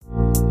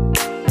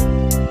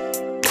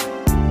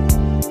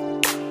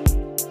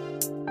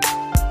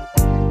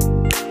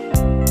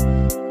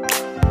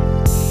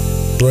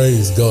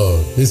Praise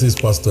God. This is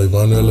Pastor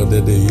Emmanuel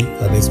Odedeyi,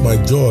 and it's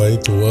my joy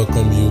to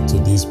welcome you to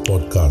this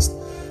podcast.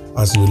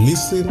 As you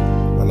listen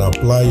and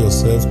apply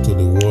yourself to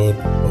the Word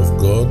of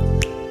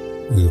God,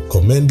 we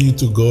commend you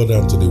to God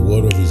and to the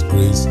Word of His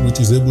grace, which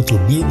is able to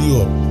build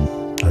you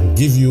up and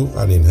give you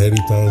an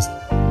inheritance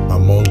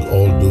among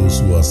all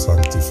those who are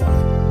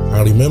sanctified.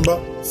 And remember,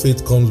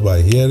 faith comes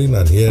by hearing,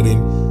 and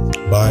hearing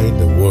by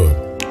the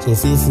Word. So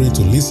feel free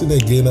to listen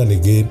again and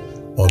again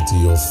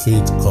until your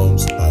faith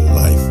comes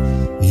alive.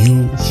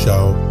 You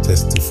shall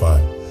testify.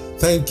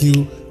 Thank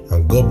you,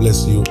 and God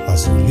bless you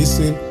as you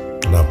listen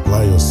and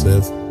apply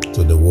yourself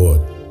to the Word.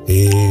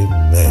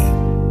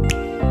 Amen.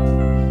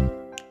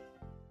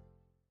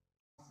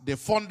 The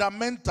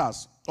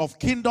fundamentals of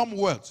kingdom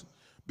wealth,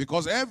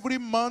 because every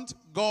month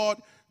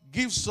God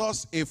gives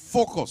us a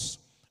focus.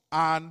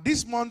 And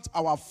this month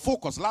our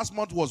focus, last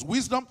month was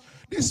wisdom.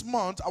 This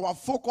month our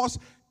focus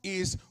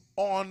is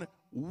on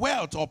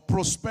wealth or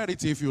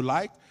prosperity, if you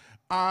like.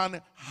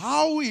 And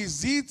how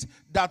is it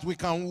that we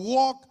can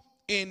walk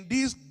in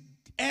this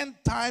end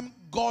time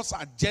God's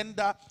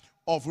agenda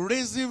of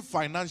raising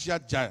financial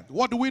giants?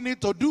 What do we need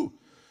to do?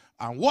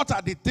 And what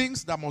are the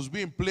things that must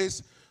be in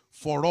place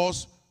for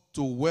us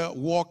to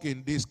walk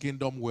in this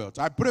kingdom wealth?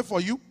 I pray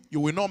for you, you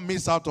will not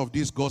miss out of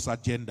this God's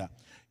agenda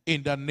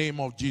in the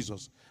name of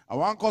Jesus.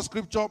 Our anchor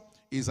scripture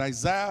is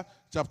Isaiah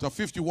chapter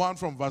 51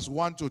 from verse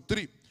 1 to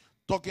 3,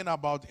 talking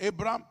about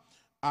Abraham.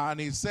 And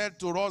he said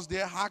to us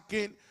there,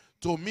 hearken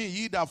to me,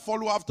 ye that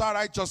follow after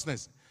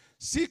righteousness.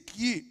 Seek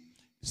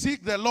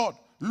the Lord.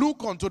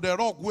 Look unto the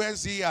rock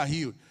whence ye are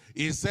healed.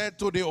 He said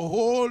to the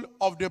hole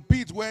of the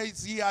pit where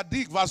ye are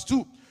dig. Verse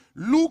 2.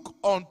 Look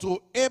unto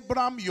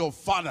Abraham your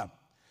father,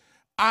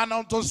 and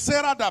unto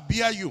Sarah that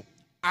bare you.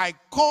 I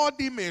called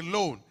him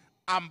alone,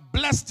 and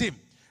blessed him,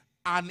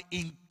 and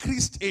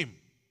increased him.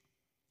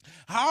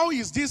 How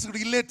is this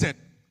related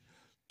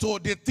to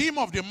the theme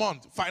of the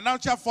month?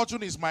 Financial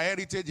fortune is my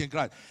heritage in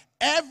Christ.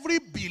 Every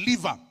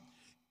believer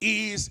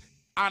is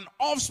an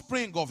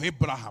offspring of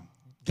Abraham.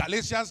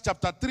 Galatians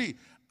chapter 3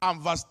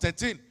 and verse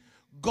 13.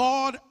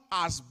 God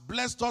has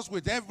blessed us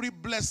with every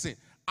blessing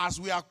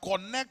as we are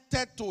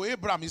connected to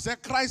Abraham. He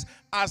said Christ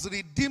has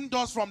redeemed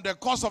us from the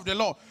curse of the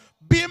law,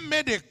 being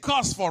made a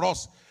curse for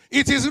us.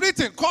 It is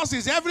written, curse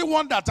is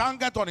everyone that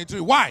hangeth on a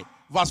tree. Why?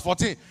 Verse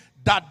 14.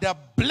 That the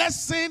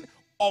blessing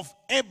of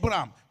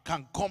Abraham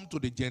can come to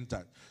the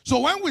Gentiles. So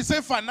when we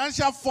say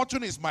financial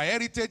fortune is my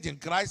heritage in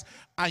Christ,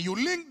 and you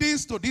link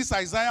this to this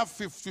Isaiah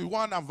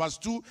 51 and verse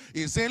 2,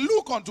 it says,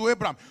 look unto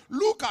Abraham.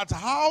 Look at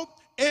how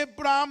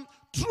Abraham,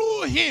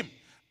 through him,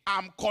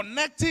 I'm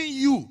connecting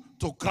you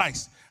to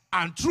Christ.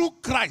 And through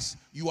Christ,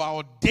 you are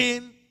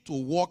ordained to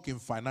walk in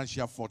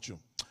financial fortune.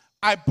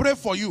 I pray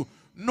for you,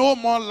 no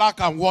more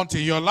lack and want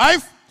in your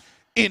life,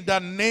 in the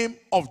name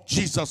of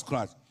Jesus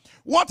Christ.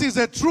 What is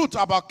the truth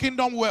about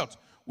kingdom wealth?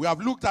 We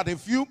have looked at a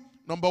few.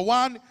 Number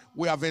one,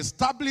 we have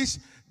established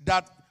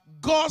that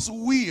God's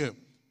will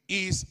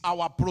is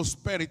our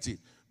prosperity.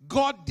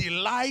 God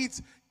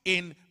delights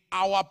in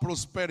our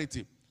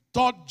prosperity.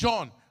 3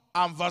 John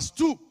and verse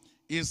 2,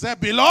 he said,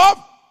 beloved,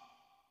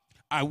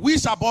 I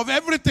wish above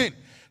everything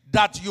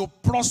that you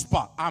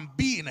prosper and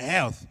be in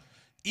health,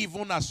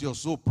 even as your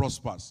soul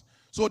prospers.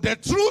 So the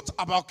truth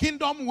about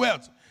kingdom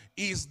wealth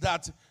is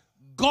that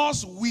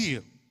God's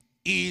will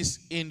is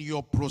in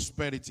your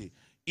prosperity.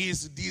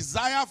 His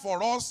desire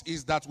for us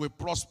is that we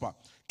prosper.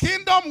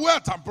 Kingdom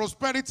wealth and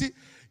prosperity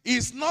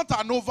is not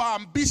an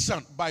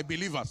over-ambition by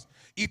believers.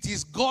 It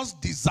is God's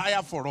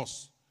desire for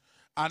us.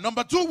 And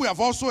number two, we have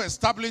also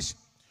established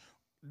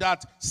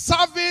that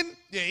serving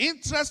the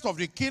interest of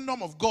the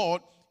kingdom of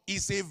God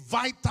is a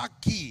vital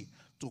key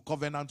to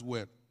covenant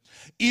wealth.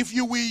 If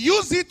you will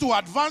use it to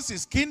advance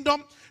his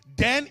kingdom,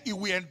 then he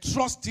will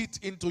entrust it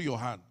into your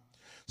hand.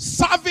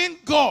 Serving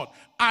God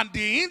and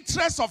the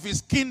interest of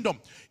his kingdom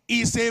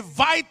is a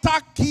vital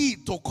key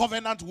to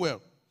covenant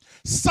wealth.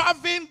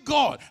 Serving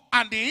God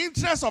and the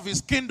interest of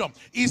his kingdom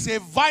is a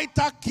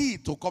vital key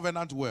to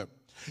covenant wealth.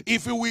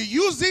 If we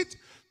use it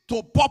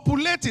to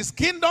populate his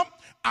kingdom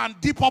and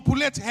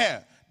depopulate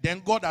hell,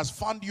 then God has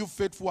found you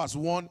faithful as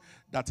one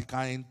that he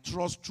can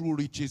entrust true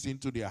riches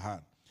into their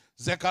hand.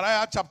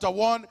 Zechariah chapter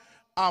 1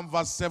 and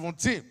verse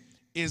 17,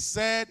 it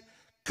said,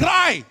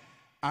 cry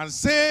and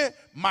say,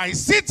 my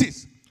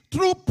cities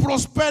through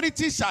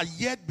prosperity shall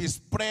yet be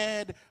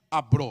spread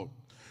abroad.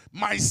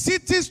 My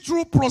cities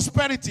through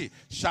prosperity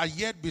shall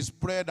yet be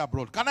spread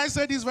abroad. Can I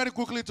say this very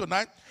quickly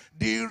tonight?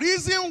 The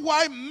reason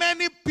why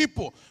many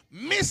people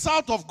miss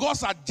out of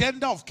God's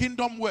agenda of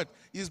kingdom wealth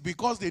is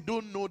because they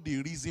don't know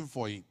the reason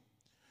for it.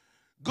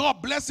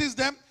 God blesses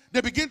them.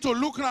 They begin to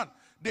look around.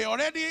 They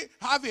already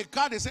have a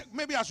car. They say,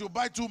 maybe I should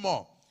buy 2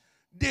 more.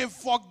 They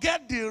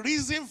forget the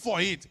reason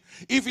for it.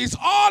 If it's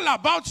all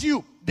about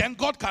you, then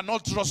God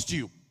cannot trust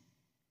you.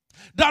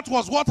 That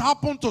was what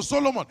happened to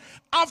Solomon.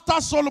 After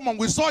Solomon,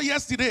 we saw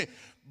yesterday,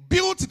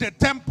 built the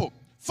temple,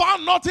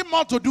 found nothing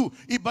more to do.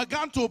 He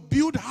began to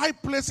build high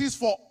places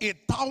for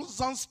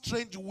 1,000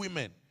 strange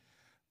women,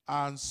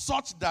 and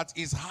such that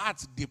his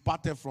heart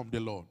departed from the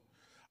Lord.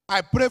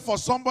 I pray for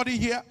somebody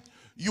here.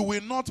 you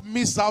will not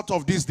miss out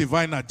of this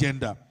divine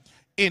agenda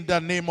in the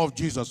name of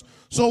Jesus.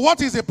 So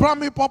what is the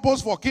primary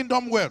purpose for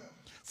Kingdom Wealth?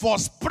 For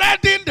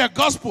spreading the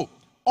gospel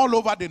all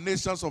over the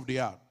nations of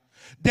the earth.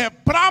 The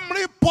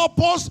primary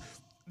purpose,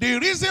 the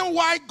reason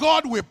why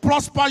God will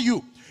prosper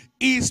you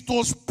is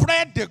to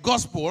spread the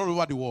gospel all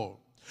over the world.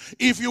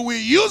 If you will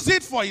use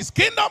it for his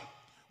kingdom,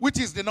 which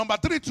is the number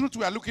 3 truth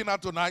we are looking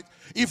at tonight,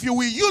 if you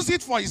will use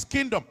it for his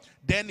kingdom,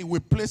 then he will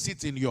place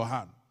it in your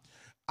hand.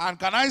 And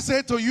can I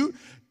say to you,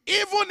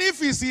 even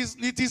if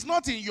it is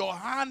not in your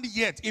hand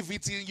yet, if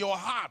it's in your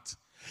heart,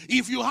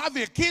 if you have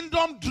a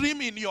kingdom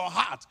dream in your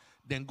heart,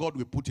 then God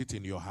will put it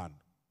in your hand.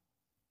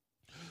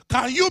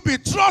 Can you be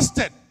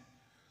trusted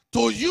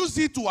to use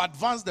it to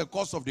advance the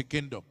cause of the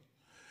kingdom?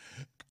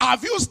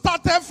 Have you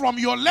started from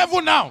your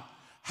level now?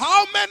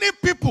 How many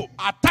people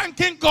are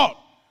thanking God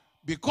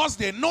because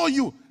they know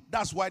you?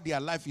 That's why their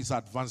life is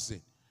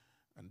advancing.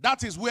 And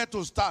that is where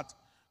to start.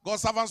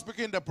 God's servant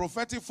speaking the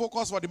prophetic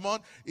focus for the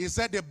month. He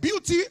said the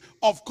beauty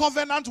of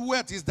covenant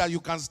wealth is that you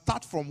can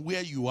start from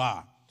where you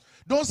are.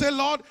 Don't say,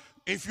 Lord,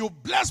 if you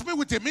bless me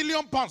with £1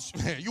 million,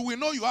 you will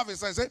know you have a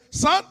son. Say,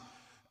 son,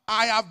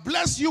 I have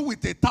blessed you with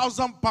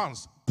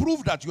 £1,000.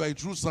 Prove that you are a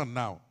true son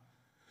now.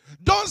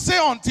 Don't say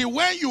until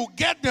when you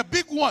get the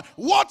big one.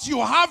 What you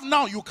have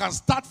now, you can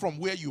start from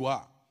where you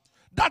are.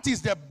 That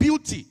is the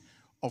beauty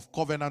of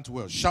covenant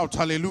wealth. Shout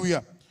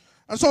hallelujah.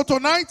 And so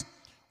tonight,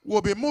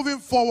 we'll be moving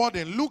forward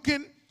and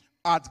looking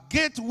at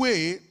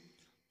gateway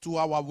to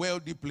our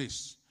wealthy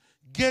place.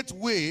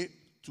 Gateway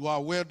to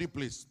our wealthy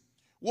place.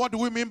 What do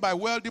we mean by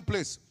wealthy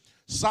place?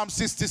 Psalm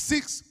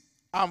 66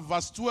 and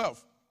verse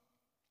 12.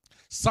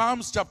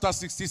 Psalms chapter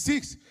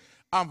 66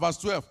 and verse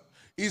 12.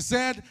 He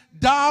said,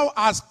 thou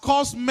hast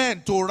caused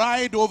men to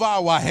ride over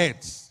our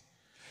heads.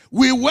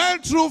 We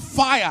went through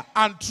fire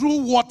and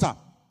through water,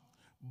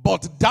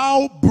 but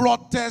thou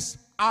broughtest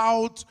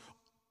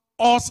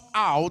us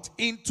out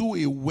into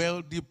a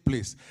wealthy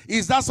place.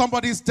 Is that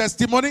somebody's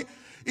testimony?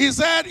 He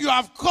said, you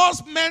have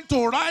caused men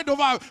to ride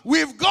over.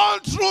 We've gone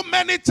through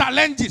many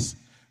challenges,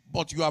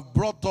 but you have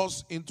brought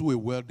us into a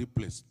wealthy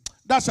place.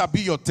 That shall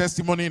be your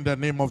testimony in the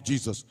name of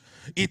Jesus.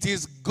 It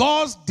is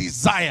God's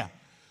desire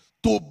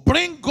to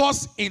bring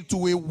us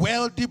into a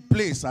wealthy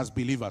place as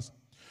believers.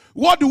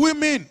 What do we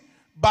mean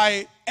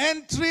by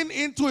entering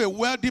into a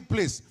wealthy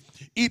place?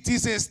 It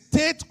is a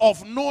state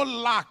of no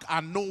lack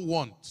and no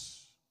want.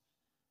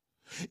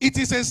 It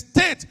is a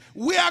state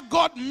where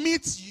God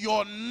meets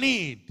your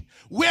need,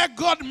 where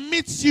God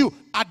meets you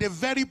at the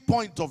very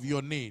point of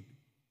your need.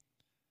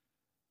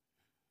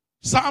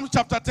 Psalm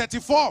chapter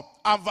 34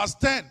 and verse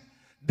 10.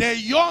 The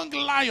young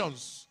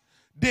lions,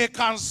 they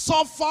can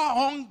suffer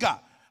hunger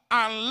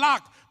and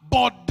lack,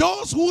 but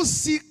those who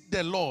seek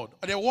the Lord,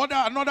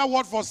 another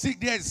word for seek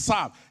there is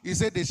serve. He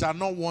said they shall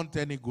not want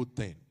any good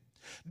thing.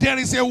 There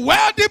is a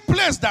wealthy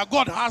place that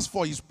God has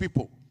for his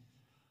people.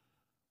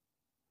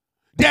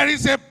 There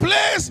is a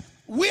place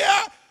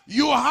where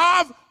you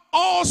have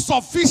all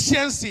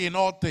sufficiency in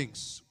all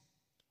things.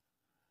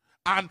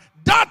 And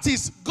that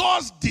is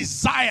God's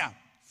desire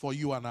for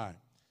you and I.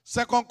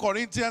 2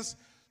 Corinthians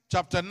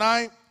chapter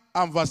 9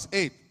 and verse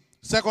 8.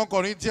 2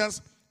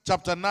 Corinthians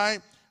chapter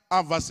 9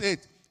 and verse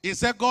 8. He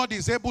said God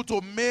is able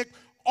to make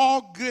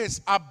all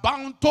grace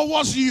abound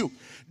towards you,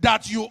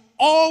 that you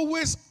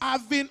always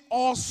having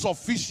all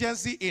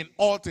sufficiency in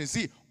all things.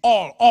 See,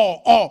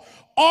 all.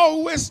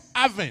 Always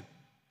having.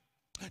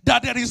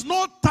 That there is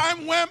no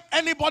time when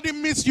anybody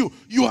meets you.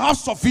 You have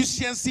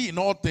sufficiency in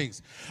all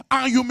things.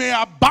 And you may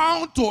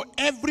abound to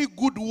every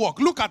good work.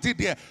 Look at it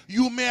there.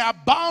 You may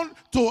abound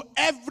to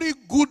every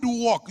good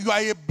work. You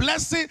are a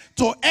blessing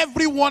to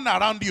everyone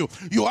around you.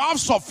 You have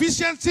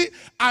sufficiency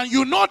and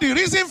you know the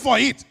reason for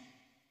it.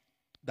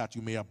 That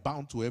you may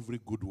abound to every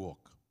good work.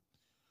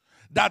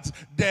 That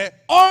the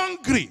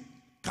hungry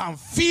can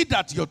feed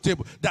at your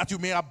table. That you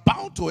may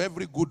abound to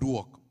every good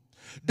work.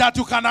 That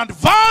you can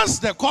advance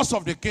the cause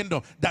of the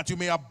kingdom, that you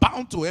may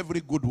abound to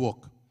every good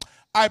work.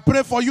 I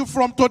pray for you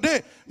from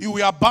today, you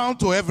will abound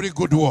to every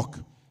good work.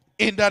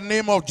 In the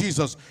name of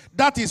Jesus.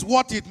 That is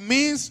what it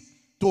means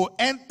to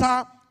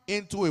enter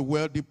into a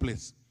wealthy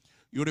place.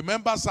 You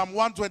remember Psalm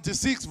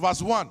 126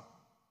 verse 1.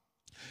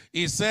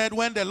 He said,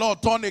 when the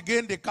Lord turned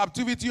again the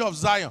captivity of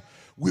Zion,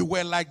 we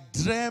were like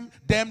them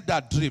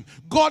that dream.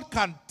 God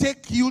can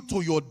take you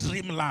to your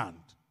dreamland.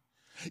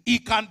 He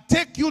can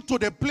take you to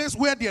the place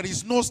where there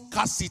is no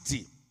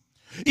scarcity.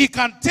 He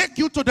can take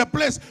you to the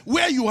place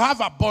where you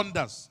have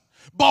abundance.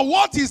 But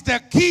what is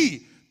the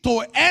key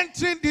to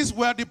entering this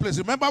wealthy place?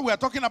 Remember, we are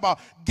talking about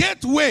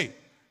gateway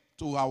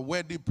to our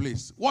wealthy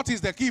place. What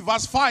is the key?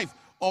 Verse 5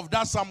 of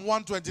that Psalm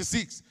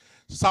 126.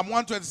 Psalm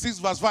 126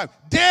 verse 5.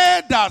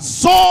 They that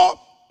sow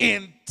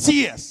in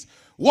tears,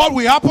 what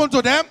will happen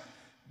to them?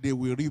 They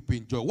will reap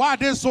in joy. Why are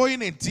they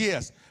sowing in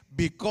tears?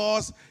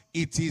 Because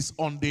it is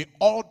on the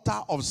altar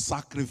of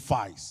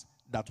sacrifice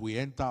that we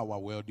enter our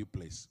wealthy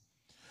place.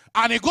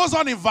 And it goes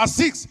on in verse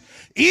 6.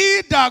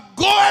 He that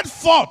goeth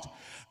forth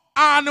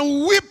and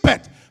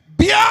weepeth,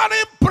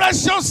 bearing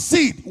precious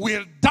seed,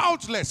 will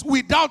doubtless,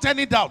 without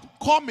any doubt,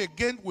 come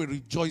again with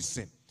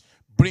rejoicing,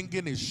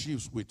 bringing his sheep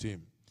with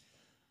him.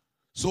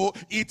 So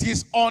it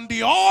is on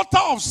the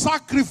altar of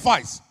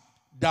sacrifice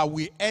that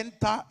we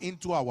enter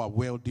into our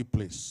wealthy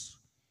place.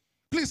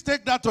 Please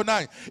take that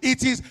tonight.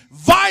 It is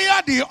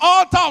via the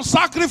altar of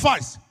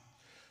sacrifice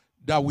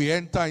that we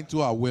enter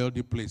into our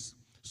wealthy place.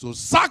 So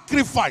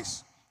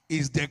sacrifice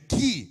is the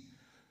key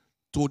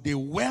to the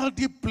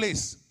wealthy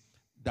place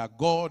that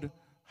God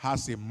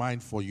has in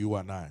mind for you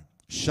and I.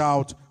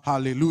 Shout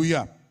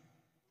hallelujah.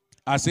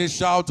 I say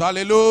shout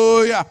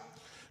hallelujah.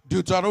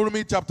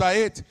 Deuteronomy chapter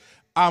 8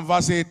 and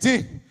verse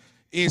 18.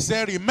 He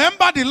said,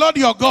 remember the Lord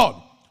your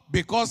God,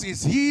 because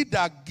it's he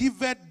that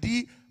giveth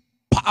thee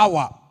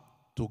power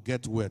to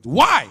get wealth.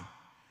 Why?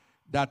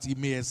 That he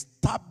may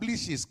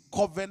establish his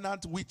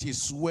covenant which he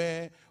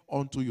sware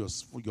unto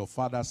your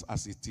fathers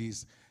as it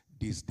is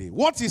this day.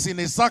 What is in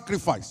a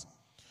sacrifice?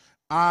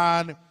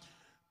 And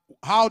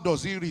how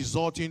does he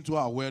result into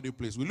our wealthy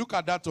place? We look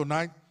at that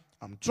tonight.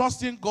 I'm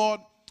trusting God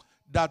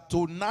that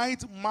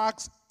tonight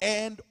marks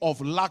end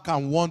of lack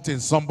and want in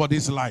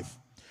somebody's life.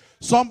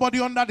 Somebody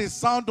under the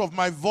sound of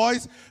my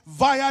voice,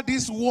 via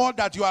this word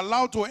that you are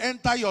allowed to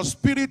enter your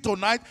spirit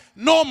tonight,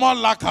 no more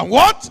lack and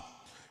want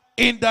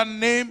in the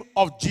name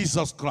of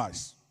Jesus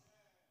Christ.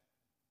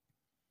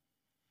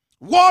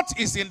 What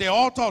is in the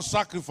altar of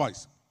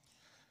sacrifice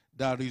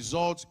that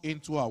results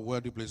into a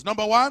wealthy place?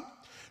 Number one,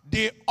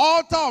 the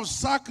altar of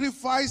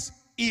sacrifice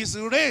is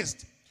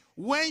raised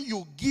when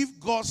you give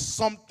God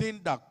something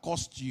that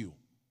costs you.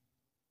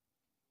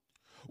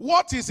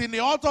 What is in the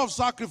altar of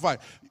sacrifice?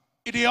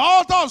 The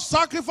altar of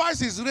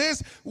sacrifice is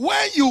raised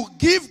when you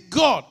give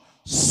God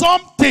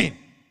something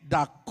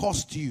that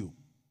costs you.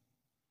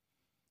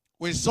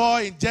 We saw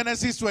in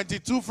Genesis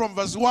 22 from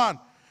verse 1.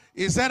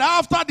 He said,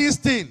 after this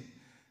thing,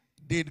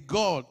 did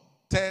God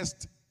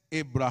test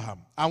Abraham.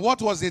 And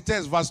what was the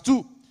test? Verse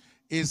 2.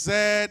 He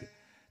said,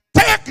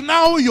 take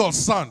now your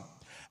son,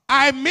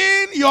 I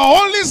mean your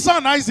only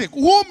son Isaac,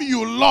 whom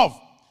you love,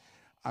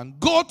 and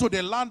go to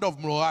the land of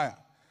Moriah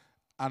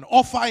and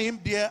offer him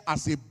there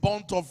as a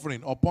burnt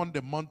offering upon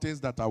the mountains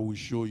that I will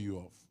show you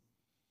of.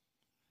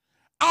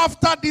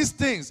 After these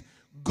things,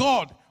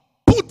 God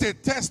put a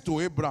test to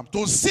Abraham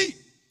to see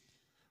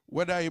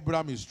whether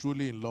Abraham is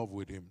truly in love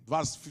with him.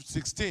 Verse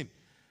 16.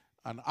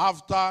 And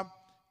after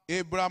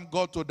Abraham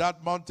got to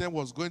that mountain,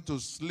 was going to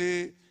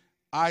slay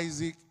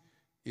Isaac,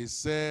 he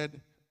said,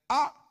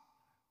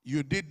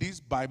 you did this,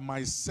 by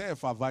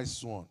myself have I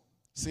sworn,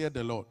 saith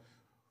the Lord.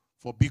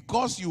 For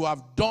because you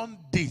have done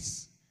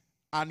this,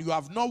 and you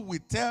have not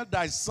withheld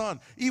thy son,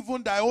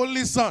 even thy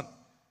only son.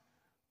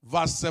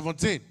 Verse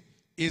 17,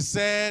 he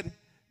said,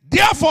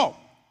 therefore,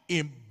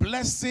 in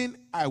blessing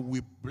I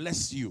will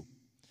bless you.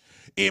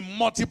 In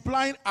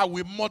multiplying, I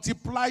will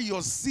multiply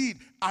your seed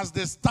as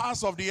the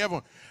stars of the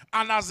heaven,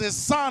 and as the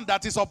sun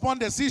that is upon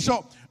the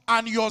seashore,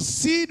 and your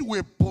seed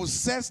will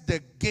possess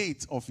the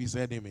gate of his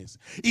enemies.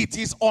 It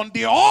is on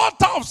the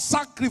altar of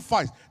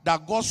sacrifice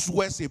that God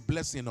swears a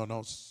blessing on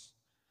us.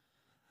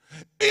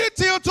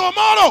 Until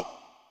tomorrow,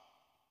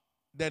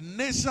 the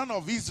nation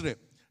of Israel,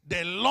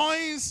 the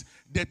loins,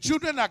 the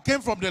children that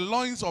came from the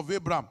loins of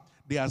Abraham,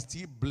 they are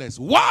still blessed.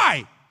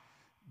 Why?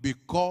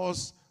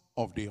 Because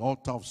of the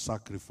altar of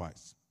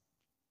sacrifice.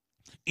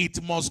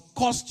 It must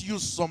cost you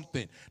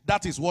something.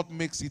 That is what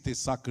makes it a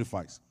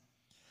sacrifice.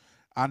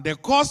 And the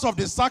cost of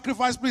the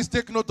sacrifice, please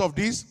take note of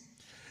this,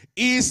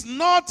 is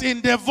not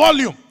in the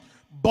volume,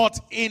 but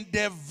in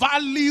the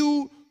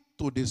value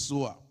to the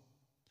sower.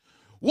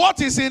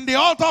 What is in the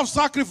altar of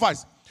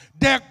sacrifice?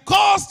 The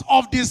cost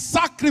of the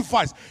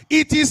sacrifice.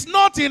 It is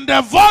not in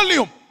the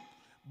volume,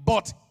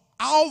 but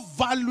how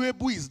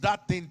valuable is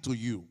that thing to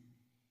you?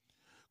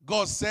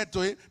 God said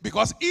to him,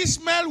 because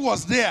Ishmael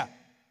was there.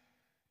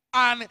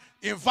 And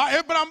in fact,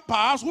 Abraham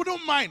perhaps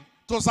wouldn't mind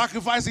to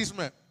sacrifice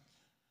Ishmael.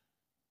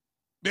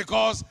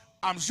 Because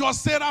I'm sure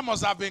Sarah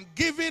must have been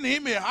giving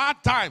him a hard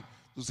time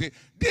to say,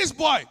 this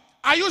boy,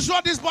 are you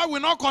sure this boy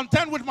will not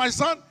contend with my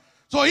son?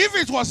 So if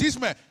it was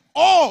Ishmael,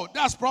 oh,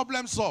 that's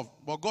problem solved.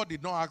 But God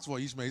did not ask for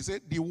Ishmael. He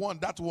said,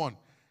 that one,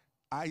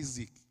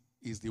 Isaac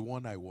is the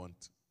one I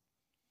want.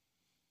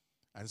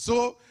 And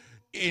so,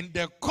 in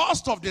the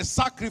cost of the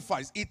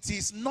sacrifice, it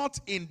is not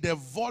in the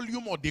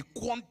volume or the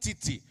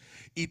quantity.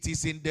 It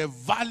is in the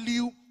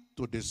value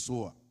to the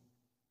sower.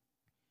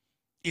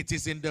 It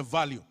is in the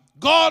value.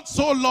 God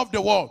so loved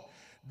the world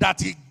that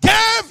he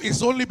gave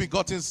his only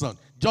begotten son.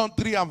 John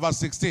 3 and verse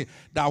 16.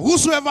 That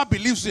whosoever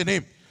believes in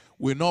him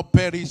will not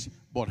perish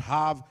but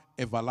have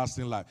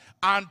everlasting life.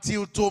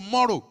 Until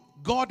tomorrow,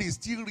 God is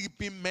still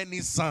reaping many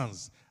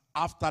sons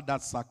after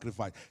that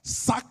sacrifice.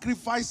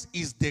 Sacrifice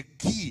is the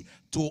key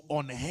to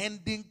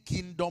unending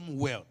kingdom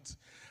wealth.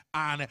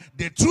 And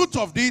the truth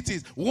of it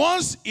is,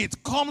 once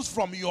it comes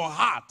from your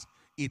heart,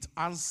 it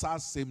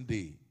answers same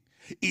day.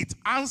 It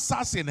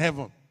answers in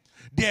heaven.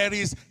 There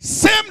is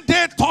same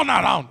day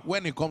turnaround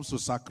when it comes to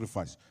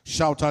sacrifice.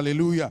 Shout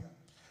hallelujah.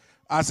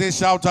 I say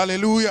shout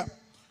hallelujah.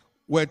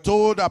 We're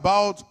told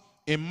about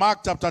in Mark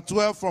chapter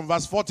 12 from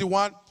verse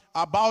 41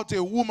 about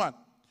a woman,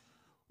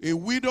 a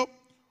widow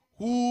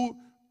who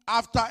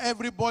after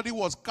everybody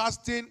was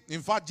casting,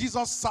 in fact,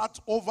 Jesus sat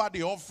over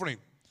the offering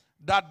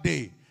that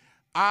day.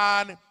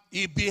 And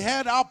he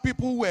beheld how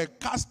people were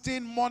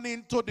casting money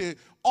into the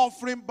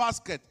offering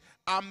basket.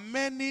 And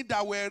many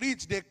that were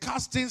rich, they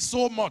casting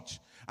so much.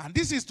 And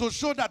this is to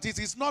show that it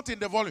is not in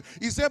the volume.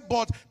 He said,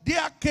 but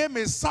there came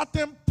a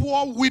certain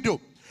poor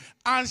widow,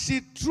 and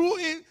she threw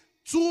in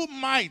 2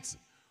 mites,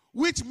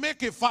 which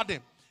make a fathom.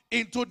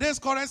 In today's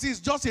currency, it's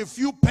just a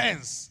few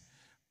pence.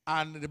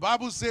 And the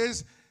Bible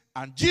says,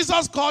 and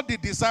Jesus called the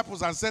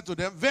disciples and said to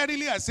them,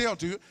 verily I say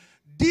unto you,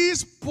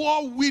 this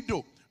poor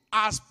widow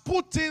has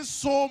put in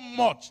so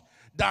much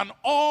than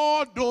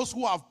all those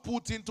who have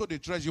put into the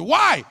treasury.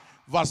 Why?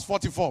 Verse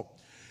 44.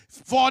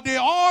 For they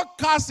all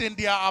cast in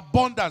their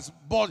abundance,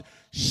 but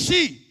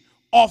she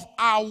of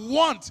her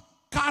want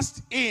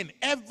cast in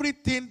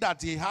everything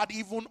that he had,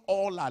 even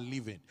all her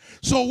living.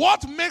 So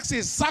what makes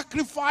a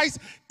sacrifice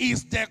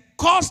is the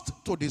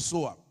cost to the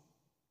sower.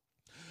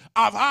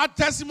 I've had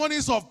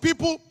testimonies of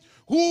people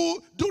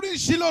who, during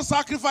Shiloh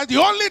sacrifice, the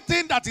only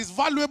thing that is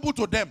valuable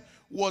to them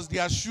was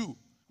their shoe.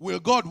 Will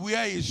God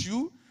wear a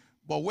shoe?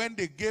 But when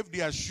they gave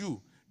their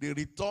shoe, they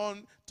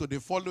returned to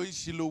the following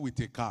Shiloh with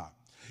a car.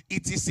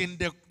 It is in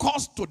the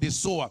cost to the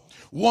sower.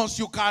 Once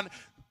you can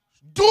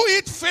do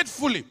it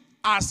faithfully,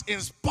 as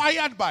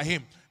inspired by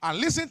him. And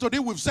listen to this,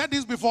 we've said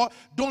this before,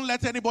 don't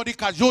let anybody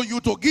cajole you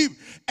to give.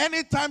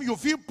 Anytime you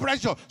feel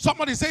pressure,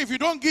 somebody say if you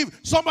don't give,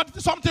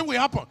 something will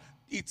happen.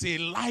 It's a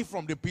lie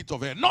from the pit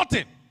of hell.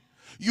 Nothing.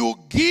 You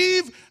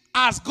give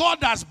as God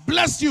has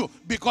blessed you,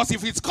 because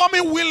if it's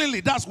coming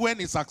willingly, that's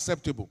when it's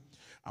acceptable.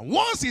 And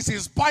once it's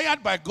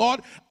inspired by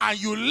God and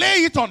you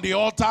lay it on the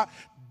altar,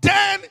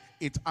 then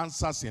it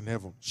answers in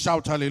heaven.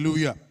 Shout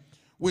hallelujah.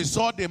 We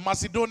saw the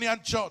Macedonian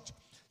church,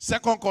 2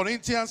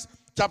 Corinthians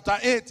chapter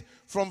 8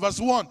 from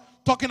verse 1,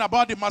 talking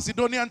about the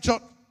Macedonian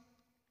church.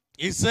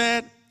 He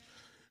said,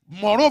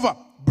 moreover,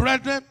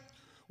 brethren,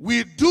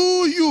 we do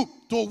you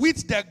to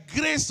wit the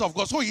grace of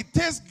God. So it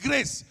takes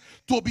grace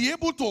to be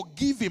able to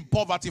give in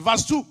poverty.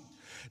 Verse 2,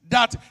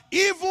 that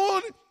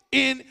even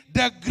in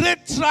the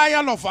great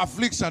trial of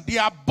affliction, the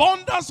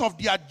abundance of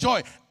their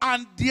joy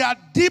and their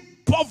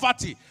deep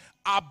poverty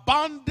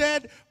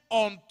abounded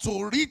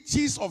unto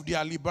riches of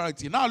their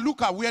liberty. Now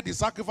look at where the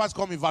sacrifice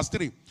comes in verse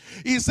 3.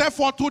 He said,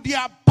 for to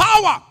their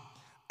power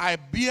I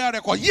bear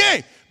record.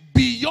 Yea,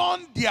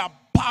 beyond their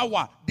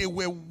power, they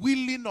were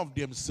willing of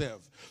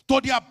themselves. To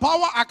their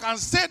power, I can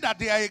say that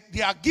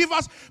they are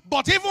givers,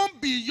 but even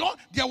beyond,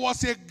 there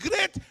was a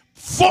great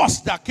force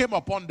that came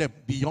upon them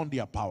beyond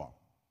their power.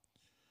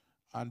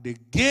 And they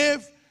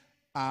gave,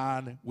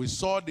 and we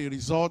saw the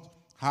result,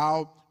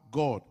 how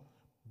God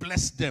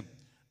blessed them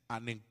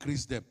and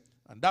increased them.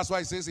 And that's why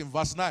it says in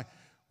verse 9,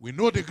 we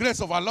know the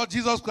grace of our Lord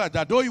Jesus Christ,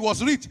 that though he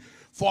was rich,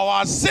 for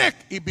our sake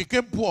he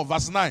became poor.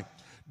 Verse 9,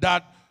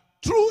 that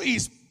through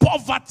his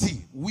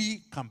poverty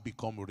we can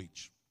become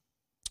rich.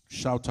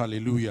 Shout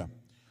hallelujah.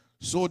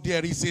 So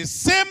there is a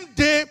same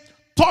day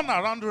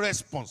turnaround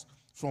response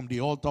from the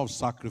altar of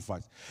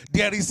sacrifice.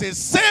 There is a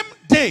same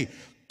day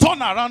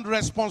turnaround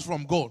response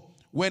from God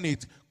when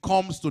it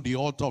comes to the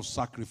altar of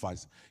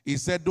sacrifice. He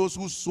said, those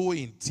who sow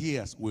in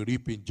tears will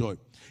reap in joy.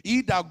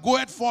 He that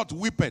goeth forth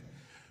weepeth,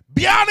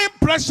 bearing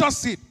precious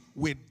seed,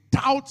 will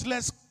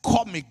doubtless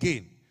come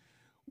again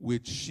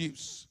with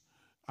sheaves,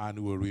 and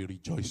will be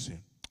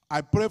rejoicing.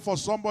 I pray for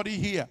somebody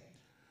here,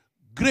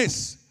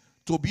 grace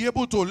to be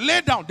able to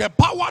lay down, the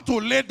power to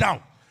lay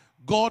down,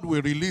 God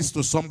will release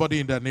to somebody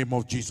in the name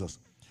of Jesus.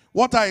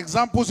 What are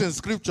examples in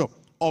scripture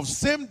of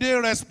same day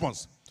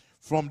response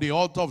from the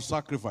altar of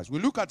sacrifice? We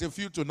look at a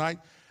few tonight,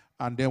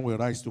 and then we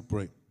rise to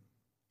pray.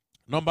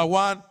 Number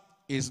one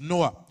is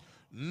Noah.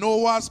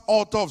 Noah's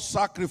altar of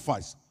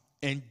sacrifice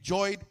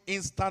enjoyed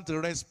instant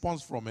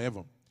response from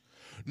heaven.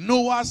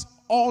 Noah's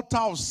altar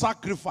of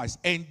sacrifice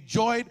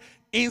enjoyed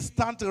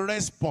instant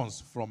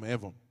response from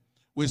heaven.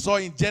 We saw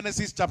in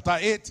Genesis chapter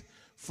 8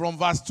 from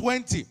verse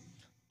 20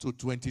 to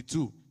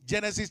 22.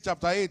 Genesis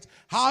chapter 8.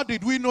 How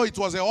did we know it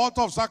was an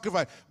altar of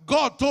sacrifice?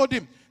 God told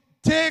him,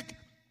 take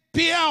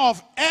pair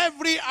of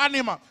every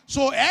animal.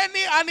 So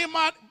any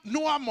animal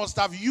Noah must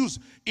have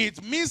used,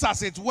 it means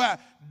as it were,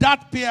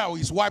 that pair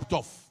is wiped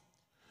off.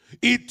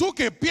 He took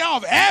a pair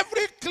of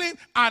every clean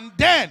and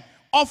then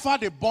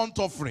offered a burnt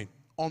offering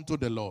unto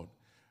the Lord.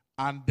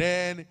 And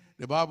then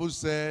the Bible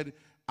said,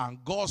 and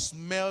God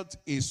smelled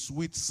a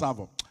sweet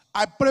savour.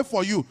 I pray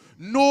for you,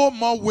 no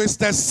more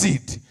wasted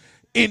seed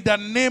in the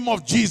name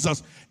of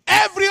Jesus.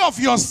 Every of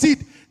your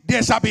seed,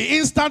 there shall be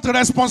instant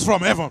response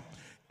from heaven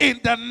in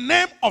the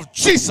name of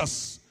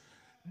Jesus.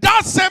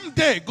 That same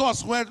day, God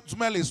smelled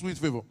a sweet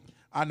favor.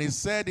 And he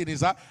said in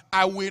his heart,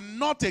 I will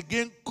not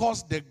again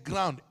curse the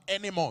ground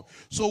anymore.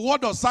 So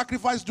what does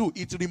sacrifice do?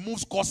 It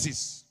removes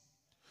curses.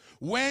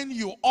 When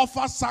you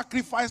offer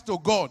sacrifice to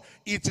God,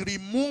 it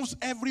removes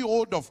every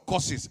hold of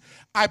curses.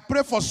 I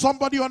pray for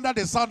somebody under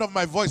the sound of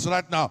my voice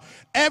right now.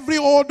 Every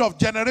hold of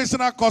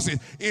generational curses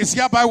is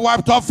hereby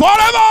wiped off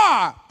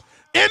forever.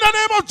 In the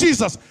name of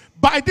Jesus.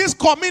 By this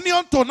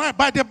communion tonight,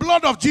 by the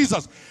blood of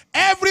Jesus,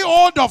 every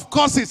hold of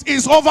curses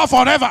is over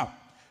forever.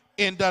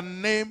 in the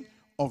name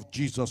of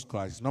Jesus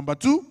Christ. Number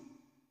 2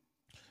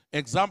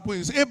 example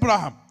is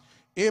Abraham.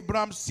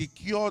 Abraham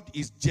secured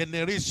his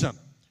generation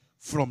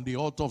from the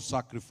altar of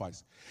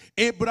sacrifice.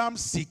 Abraham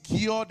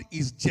secured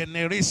his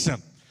generation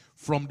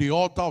from the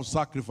altar of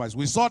sacrifice.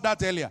 We saw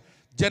that earlier.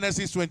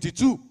 Genesis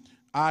 22.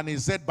 And he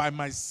said, by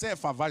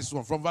myself have I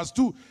sworn. From verse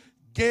 2,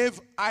 gave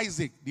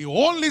Isaac the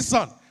only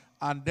son.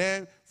 And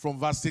then from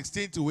verse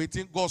 16 to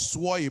 18, God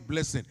swore a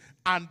blessing.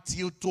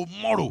 Until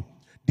tomorrow,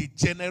 the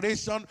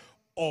generation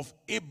of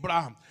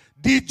Abraham.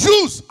 The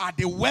Jews are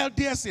the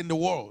wealthiest in the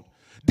world.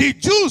 The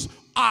Jews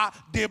are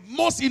the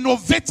most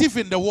innovative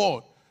in the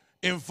world.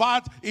 In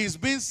fact, it's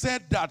been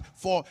said that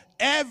for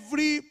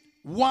every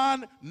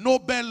one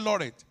Nobel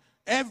laureate,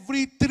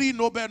 every 3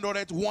 Nobel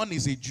laureates, 1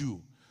 is a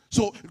Jew.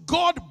 So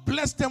God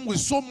blessed them with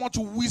so much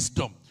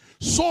wisdom,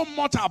 so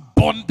much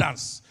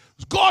abundance.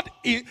 God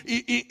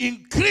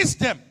increased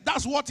them.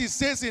 That's what he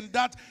says in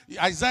that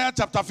Isaiah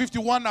chapter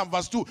 51 and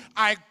verse 2.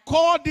 I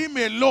called him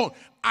alone.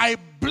 I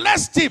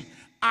blessed him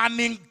and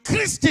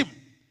increased him.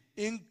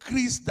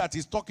 Increase that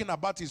he's talking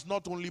about is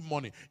not only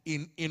money,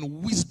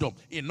 in wisdom,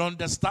 in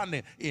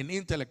understanding, in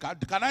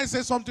intellect. Can I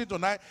say something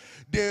tonight?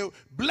 The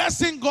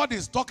blessing God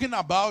is talking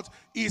about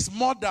is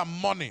more than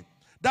money.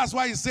 That's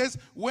why he says,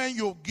 when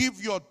you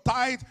give your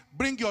tithe,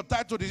 bring your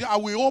tithe to the, I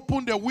will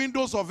open the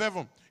windows of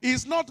heaven.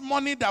 It's not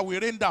money that will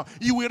rain down.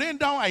 He will rain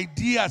down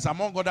ideas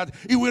among others.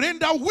 He will rain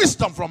down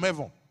wisdom from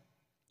heaven.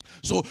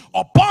 So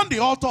upon the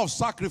altar of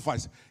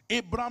sacrifice,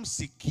 Abraham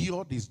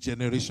secured his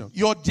generation.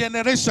 Your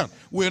generation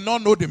will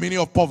not know the meaning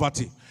of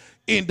poverty.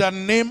 In the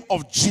name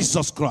of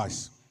Jesus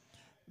Christ.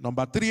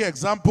 Number 3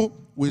 example,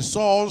 we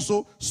saw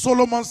also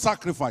Solomon's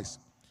sacrifice.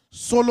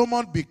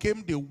 Solomon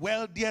became the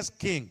wealthiest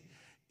king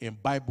in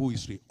Bible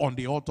history on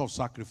the altar of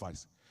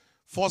sacrifice.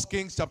 1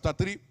 Kings chapter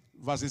 3,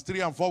 verses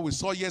 3 and 4, we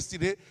saw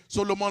yesterday.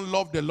 Solomon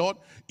loved the Lord.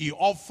 He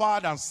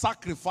offered and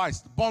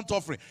sacrificed burnt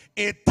offering,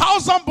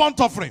 1,000 burnt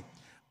offering.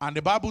 And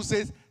the Bible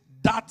says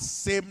that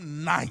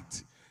same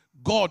night,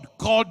 God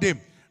called him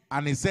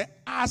and he said,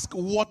 ask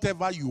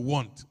whatever you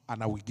want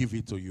and I will give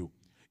it to you.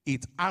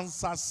 It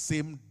answers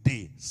same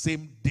day,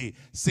 same day,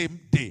 same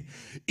day.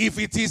 If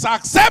it is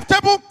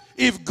acceptable,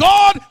 if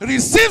God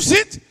receives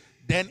it,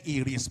 then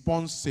he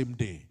responds same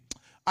day.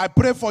 I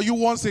pray for you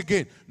once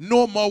again,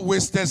 no more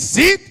wasted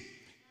seed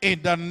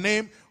in the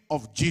name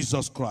of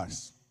Jesus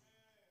Christ.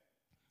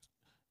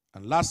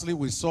 And lastly,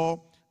 we saw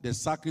the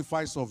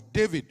sacrifice of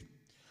David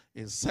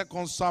in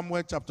 2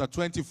 Samuel chapter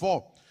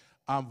 24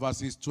 and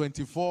verses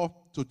 24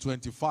 to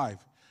 25.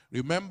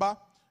 Remember,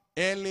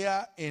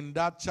 earlier in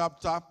that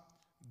chapter,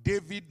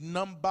 David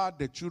numbered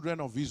the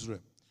children of Israel,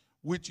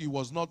 which he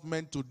was not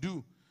meant to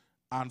do.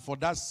 And for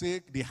that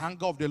sake, the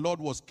anger of the Lord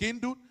was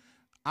kindled.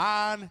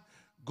 And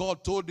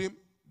God told him,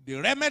 the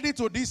remedy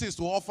to this is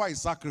to offer a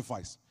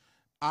sacrifice.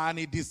 And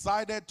he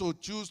decided to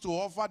choose to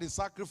offer the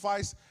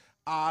sacrifice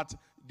at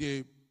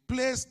the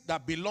place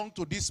that belonged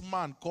to this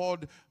man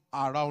called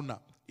Araunah.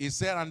 He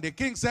said, and the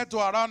king said to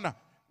Araunah,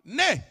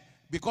 nay,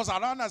 because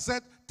Araunah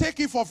said, take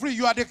it for free,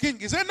 you are the king.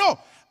 He said, no,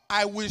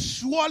 I will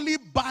surely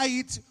buy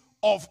it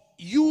of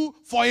you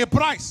for a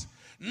price.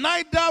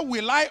 Neither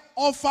will I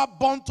offer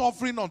burnt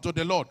offering unto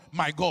the Lord,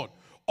 my God,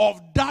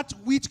 of that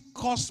which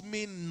cost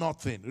me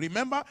nothing.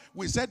 Remember,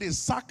 we said a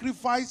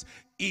sacrifice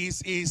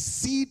is a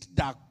seed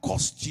that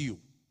cost you.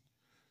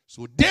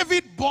 So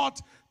David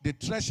bought the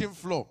threshing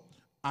floor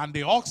and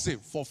the oxen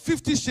for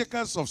 50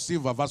 shekels of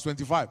silver, verse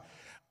 25.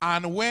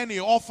 And when he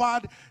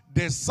offered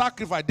the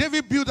sacrifice,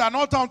 David built an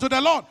altar unto the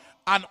Lord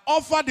and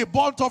offered the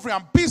burnt offering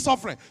and peace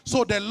offering.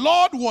 So the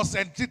Lord was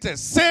entreated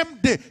same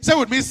day. Say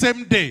with me,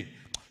 same day.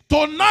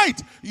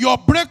 Tonight, your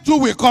breakthrough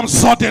will come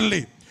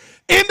suddenly.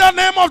 In the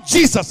name of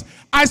Jesus,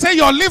 I say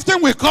your lifting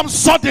will come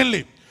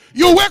suddenly.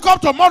 You wake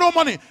up tomorrow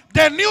morning,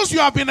 the news you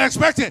have been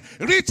expecting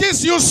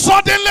reaches you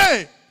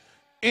suddenly.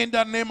 In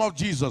the name of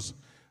Jesus.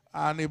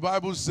 And the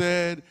Bible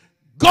said,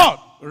 God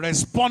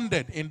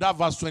responded in that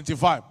verse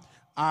 25.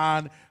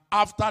 And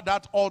after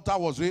that altar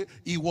was raised,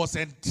 he was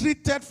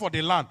entreated for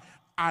the land,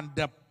 and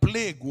the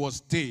plague was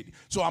stayed.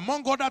 So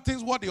among other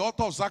things, what the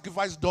altar of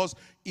sacrifice does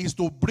is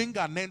to bring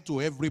an end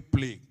to every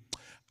plague.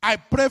 I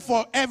pray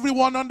for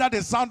everyone under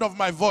the sound of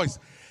my voice.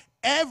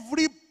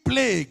 Every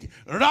plague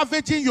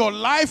ravaging your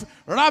life,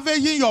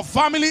 ravaging your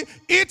family,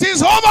 it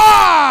is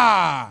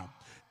over.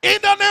 In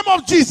the name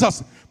of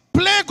Jesus.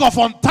 Plague of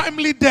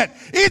untimely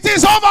death, it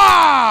is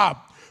over.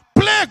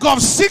 Plague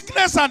of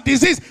sickness and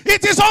disease,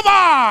 it is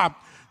over.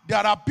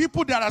 There are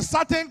people, there are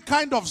certain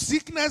kind of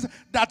sickness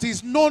that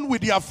is known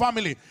with their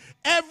family.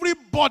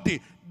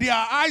 Everybody, their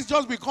eyes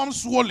just become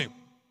swollen.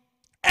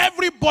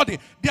 Everybody,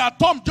 their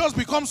tongue just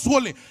becomes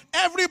swollen.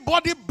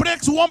 Everybody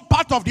breaks one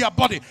part of their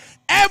body.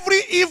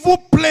 Every evil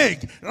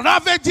plague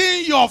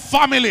ravaging your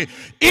family,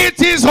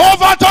 it is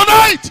over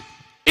tonight.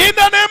 In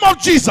the name of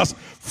Jesus.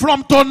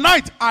 From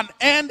tonight, an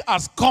end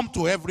has come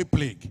to every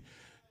plague.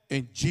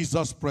 In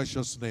Jesus'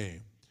 precious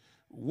name.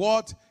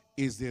 What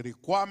is the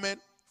requirement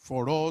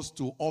for us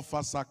to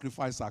offer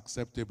sacrifice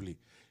acceptably?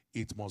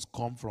 It must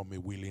come from a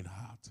willing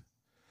heart.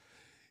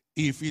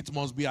 If it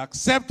must be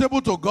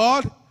acceptable to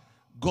God,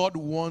 God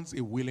wants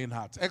a willing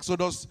heart.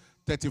 Exodus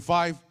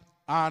 35,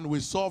 and we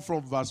saw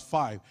from verse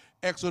 5.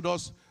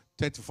 Exodus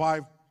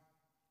 35,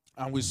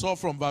 and we saw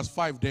from verse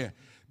 5 there.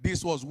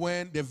 This was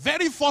when the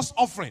very first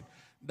offering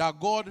that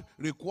God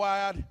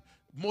required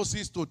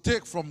Moses to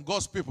take from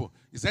God's people.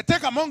 He said,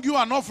 take among you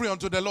an offering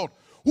unto the Lord.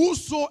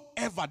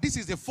 Whosoever, this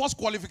is the first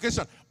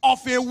qualification, of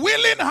a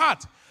willing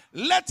heart,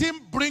 let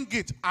him bring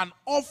it, an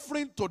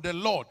offering to the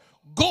Lord.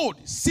 Gold,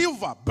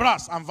 silver,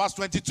 brass. And verse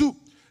 22,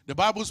 the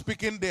Bible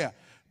speaking there,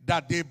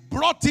 that they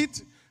brought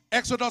it,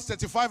 Exodus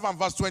 35 and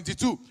verse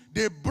 22,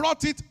 they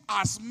brought it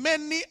as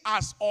many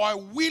as are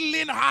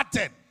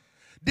willing-hearted.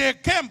 They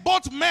came,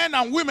 both men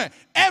and women,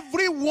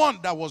 everyone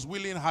that was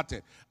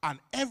willing-hearted. And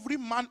every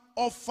man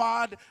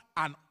offered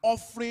an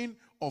offering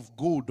of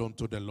gold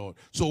unto the Lord.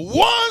 So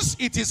once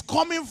it is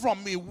coming from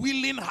a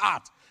willing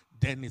heart,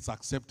 then it's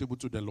acceptable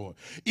to the Lord.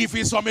 If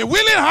it's from a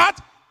willing heart,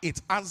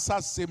 it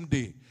answers same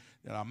day.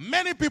 There are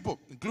many people,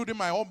 including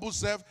my humble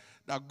self,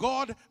 that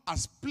God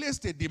has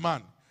placed a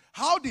demand.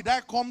 How did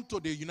I come to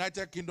the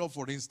United Kingdom,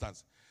 for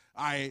instance?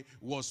 I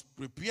was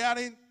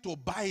preparing to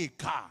buy a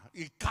car.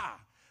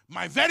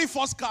 My very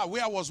first car,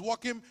 where I was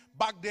working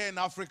back there in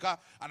Africa.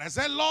 And I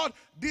said, Lord,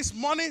 this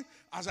money,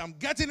 as I'm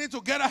getting it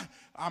together,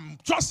 I'm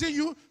trusting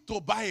you to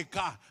buy a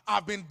car.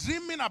 I've been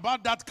dreaming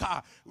about that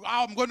car.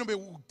 I'm going to be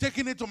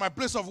taking it to my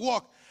place of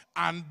work.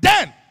 And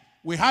then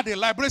we had a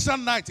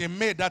liberation night in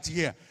May that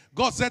year.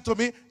 God said to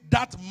me,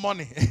 that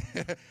money.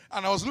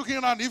 And I was looking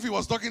around if he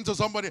was talking to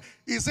somebody.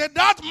 He said,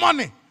 that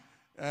money,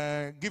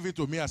 give it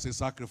to me as a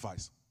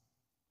sacrifice.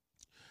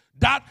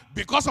 That,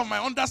 because of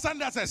my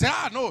understanding, I said,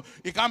 no,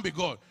 it can't be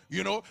God.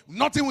 You know,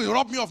 nothing will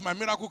rob me of my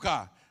miracle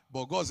car.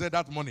 But God said,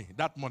 that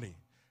money.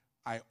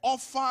 I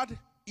offered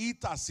it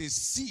as a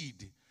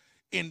seed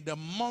in the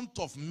month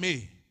of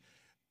May.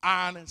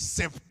 And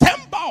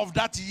September of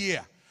that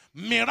year,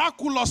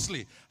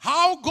 miraculously,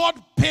 how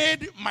God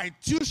paid my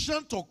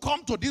tuition to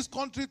come to this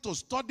country to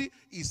study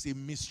is a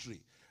mystery.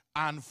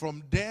 And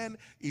from then,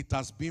 it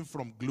has been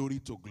from glory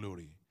to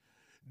glory.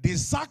 The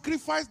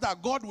sacrifice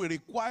that God will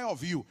require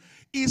of you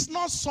is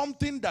not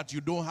something that you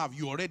don't have.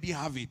 You already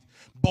have it.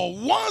 But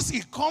once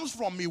it comes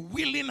from a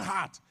willing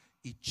heart,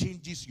 it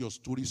changes your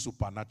story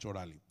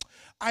supernaturally.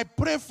 I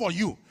pray for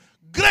you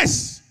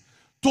grace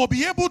to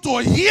be able to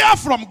hear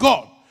from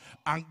God,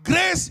 and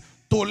grace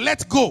to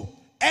let go.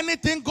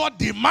 Anything God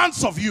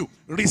demands of you,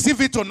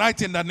 receive it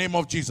tonight in the name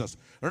of Jesus.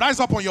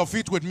 Rise up on your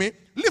feet with me.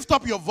 Lift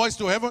up your voice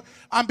to heaven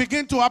and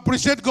begin to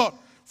appreciate God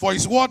for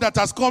his word that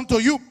has come to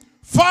you.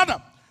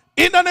 Father,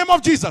 in the name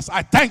of Jesus,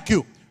 I thank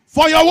you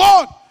for your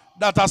word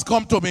that has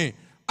come to me.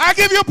 I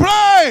give you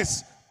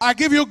praise. I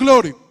give you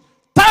glory.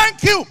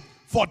 Thank you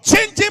for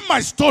changing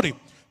my story.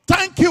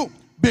 Thank you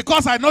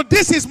because I know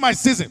this is my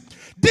season.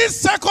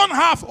 This second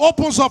half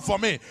opens up for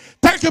me.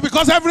 Thank you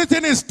because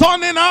everything is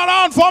turning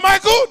around for my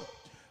good.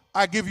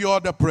 I give you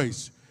all the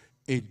praise.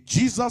 In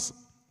Jesus'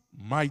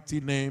 mighty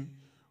name,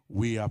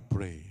 we are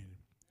praying.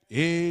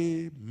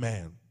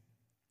 Amen.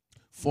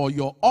 For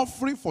your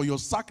offering, for your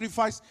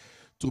sacrifice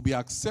to be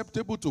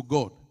acceptable to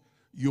God,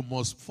 you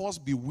must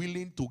first be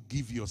willing to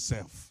give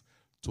yourself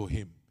to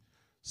him.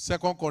 2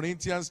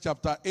 Corinthians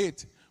chapter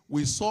 8,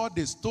 we saw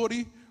the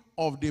story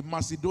of the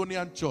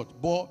Macedonian church.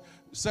 But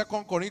 2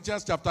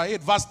 Corinthians chapter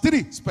 8, verse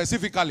 3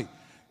 specifically.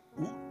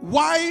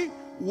 Why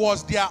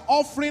was their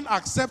offering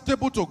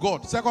acceptable to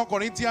God? 2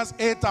 Corinthians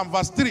 8 and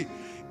verse 3.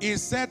 He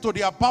said, to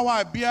their power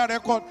I bear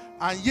record,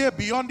 and yet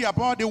beyond their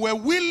power they were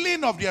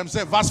willing of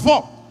themselves. Verse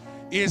 4.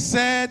 He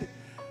said,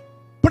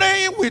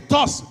 praying with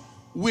us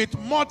with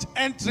much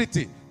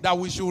entreaty that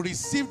we should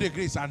receive the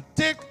grace and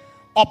take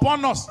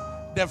upon us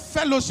the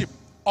fellowship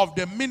of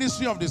the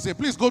ministry of the saints.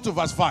 Please go to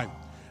verse 5.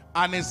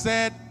 And he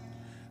said,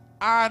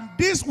 and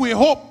this we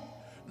hope,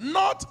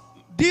 not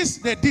this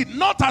they did,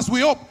 not as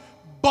we hope,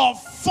 but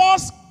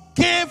first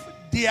gave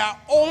their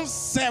own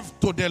self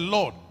to the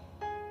Lord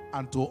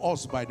and to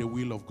us by the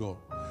will of God.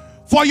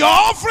 For your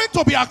offering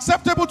to be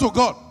acceptable to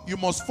God, you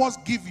must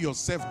first give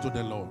yourself to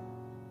the Lord.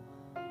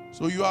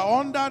 So you are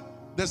under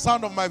the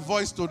sound of my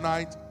voice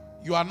tonight.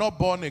 You are not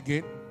born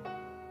again.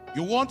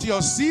 You want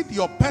your seed,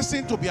 your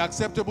person to be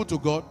acceptable to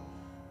God.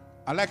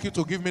 I'd like you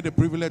to give me the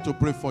privilege to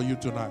pray for you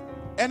tonight.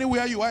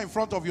 Anywhere you are in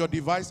front of your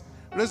device,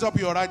 raise up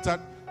your right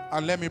hand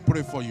and let me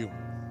pray for you.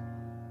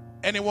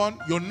 Anyone,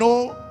 you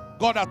know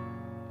God has...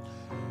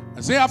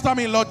 And say after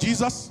me, Lord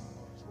Jesus,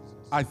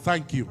 I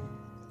thank you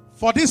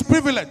for this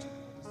privilege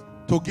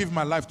to give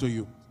my life to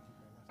you.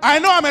 I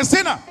know I'm a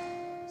sinner,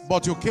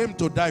 but you came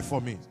to die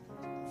for me.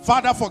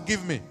 Father,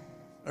 forgive me.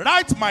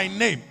 Write my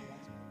name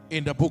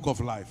in the book of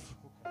life.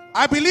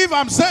 I believe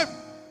I'm saved.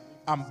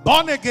 I'm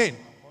born again.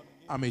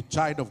 I'm a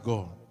child of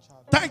God.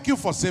 Thank you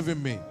for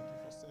saving me.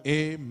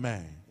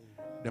 Amen.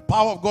 The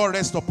power of God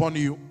rests upon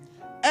you.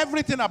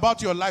 Everything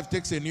about your life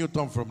takes a new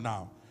turn from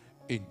now.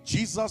 In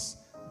Jesus'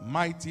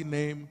 mighty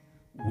name,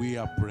 we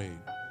are praying.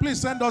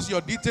 Please send us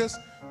your details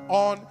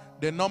on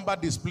the number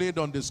displayed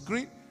on the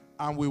screen,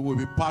 and we will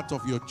be part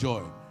of your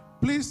joy.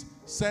 Please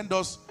send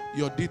us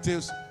your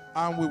details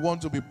and we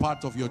want to be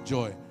part of your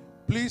joy.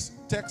 Please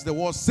text the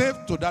word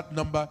SAVE to that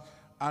number,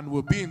 and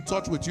we'll be in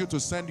touch with you to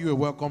send you a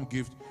welcome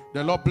gift.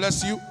 The Lord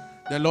bless you.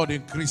 The Lord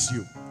increase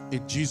you.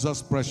 In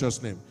Jesus'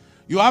 precious name.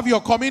 You have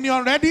your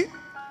communion ready?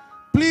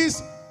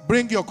 Please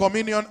bring your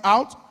communion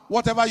out.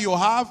 Whatever you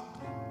have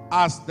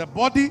as the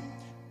body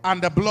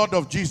and the blood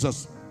of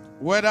Jesus.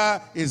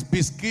 Whether it's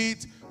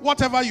biscuit,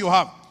 whatever you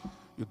have.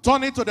 You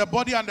turn it to the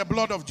body and the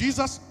blood of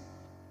Jesus.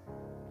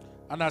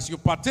 And as you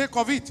partake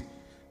of it,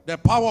 the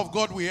power of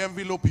God will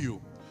envelop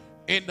you.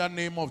 In the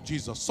name of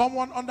Jesus.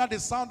 Someone under the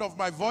sound of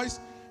my voice,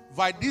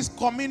 by this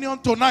communion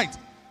tonight,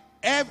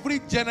 every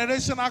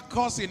generational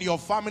curse in your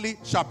family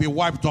shall be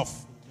wiped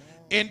off.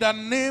 In the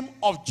name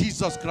of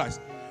Jesus Christ.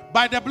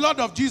 By the blood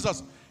of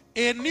Jesus,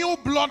 a new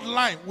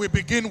bloodline will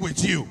begin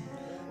with you.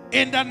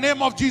 In the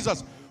name of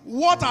Jesus.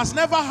 What has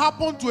never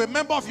happened to a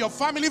member of your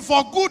family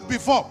for good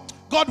before,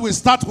 God will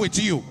start with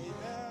you.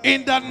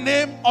 In the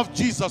name of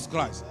Jesus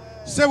Christ.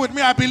 Say with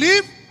me, I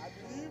believe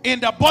in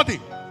the body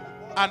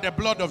and the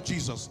blood of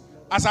Jesus.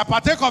 As I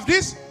partake of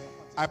this,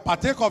 I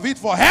partake of it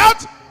for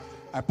health.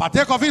 I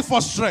partake of it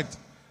for strength.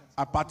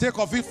 I partake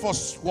of it for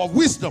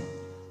wisdom.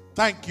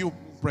 Thank you,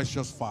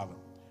 precious Father.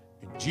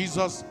 In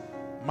Jesus'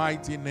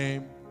 mighty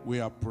name we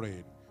are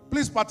praying.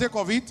 Please partake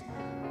of it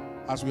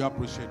as we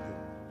appreciate you.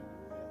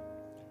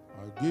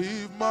 I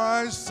give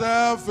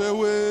myself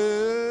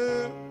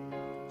away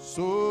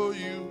so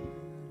you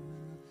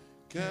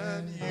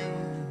can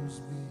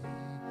use me.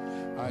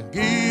 I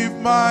give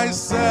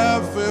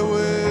myself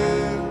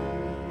away.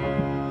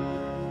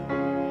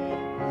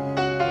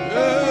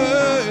 Yeah.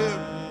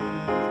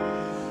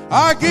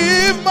 I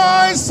give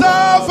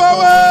myself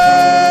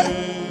away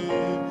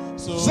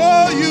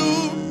so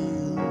you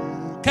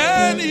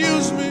can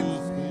use me.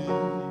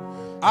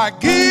 I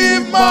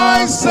give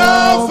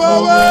myself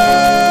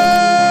away.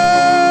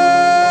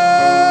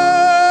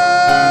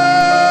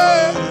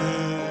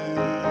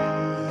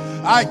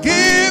 I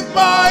give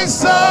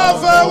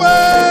myself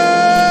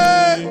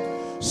away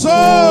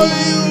so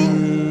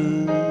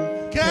you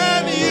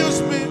can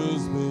use me.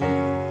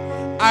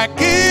 I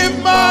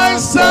give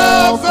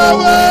myself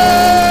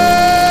away.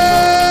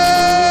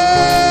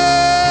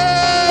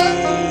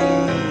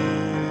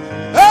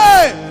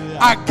 Hey,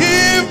 I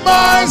give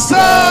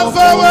myself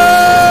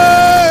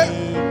away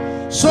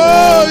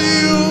so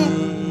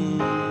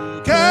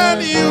you can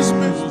use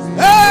me.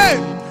 Hey,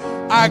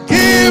 I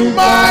give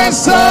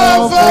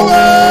myself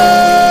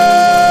away.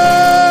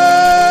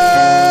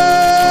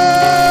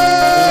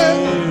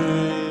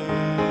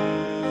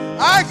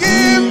 I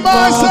give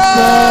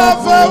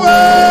myself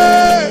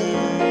away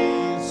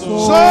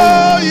so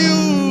you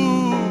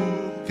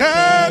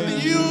can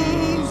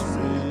use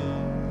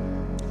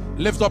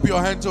me. Lift up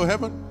your hand to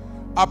heaven.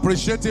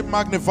 Appreciate him,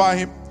 magnify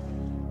him.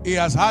 He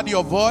has heard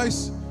your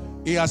voice.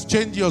 He has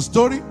changed your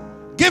story.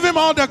 Give him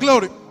all the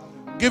glory.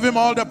 Give him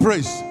all the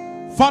praise.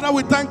 Father,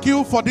 we thank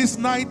you for this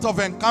night of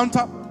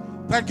encounter.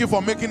 Thank you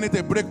for making it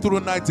a breakthrough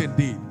night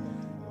indeed.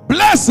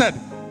 Blessed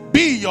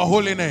be your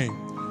holy name.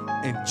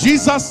 In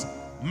Jesus'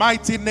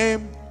 mighty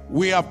name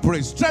we have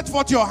prayed. Stretch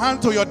forth your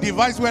hand to your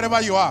device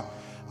wherever you are.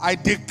 I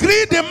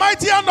decree the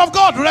mighty hand of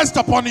God rest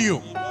upon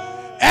you.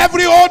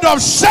 Every hold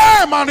of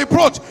shame and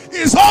reproach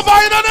is over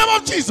in the name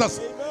of Jesus.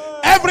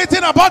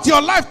 Everything about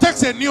your life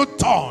takes a new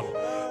turn.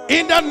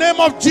 In the name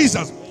of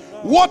Jesus.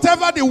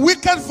 Whatever the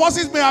wicked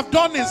forces may have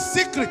done in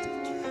secret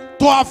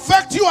to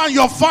affect you and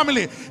your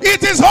family,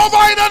 it is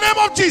over in the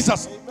name of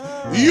Jesus.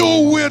 You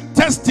will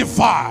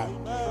testify.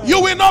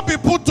 You will not be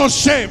put to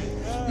shame.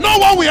 No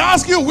one will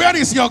ask you, where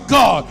is your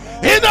God?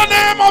 In the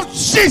name of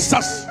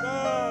Jesus.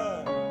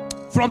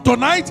 From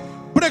tonight,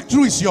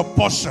 breakthrough is your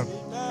portion.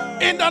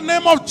 In the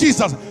name of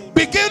Jesus.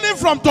 Beginning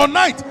from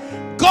tonight,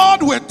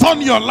 God will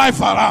turn your life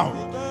around.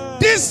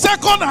 This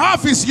second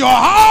half is your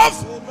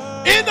half.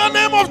 In the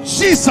name of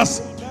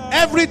Jesus.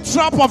 Every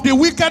trap of the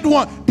wicked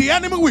one, the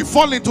enemy will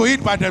fall into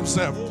it by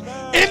themselves.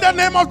 In the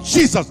name of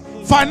Jesus.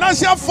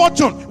 Financial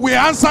fortune will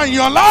answer in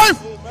your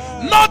life.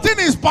 Nothing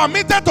is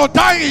permitted to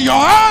die in your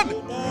hand.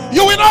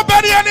 You will not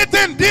bury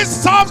anything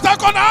this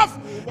second half.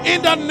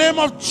 In the name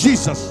of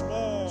Jesus.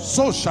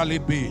 So shall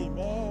it be.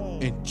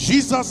 In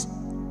Jesus'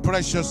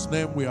 precious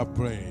name we are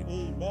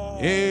praying.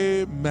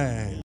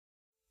 Amen.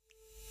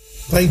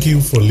 Thank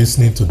you for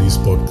listening to this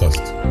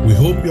podcast. We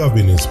hope you have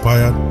been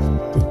inspired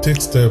to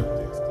take steps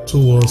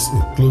towards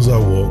a closer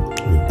walk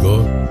with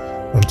God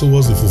and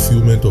towards the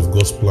fulfillment of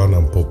God's plan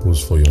and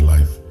purpose for your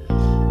life.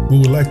 We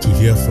would like to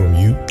hear from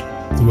you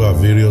through our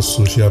various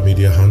social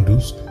media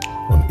handles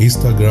on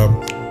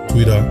Instagram,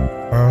 Twitter,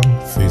 and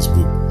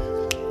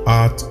Facebook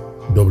at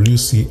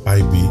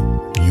WCIB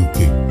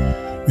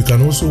UK. You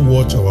can also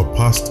watch our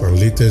past and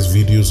latest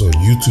videos on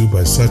YouTube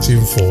by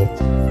searching for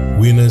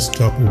Winners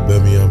Chapel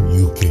Birmingham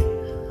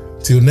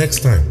UK. Till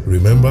next time,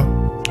 remember,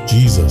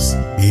 Jesus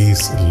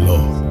is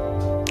Lord.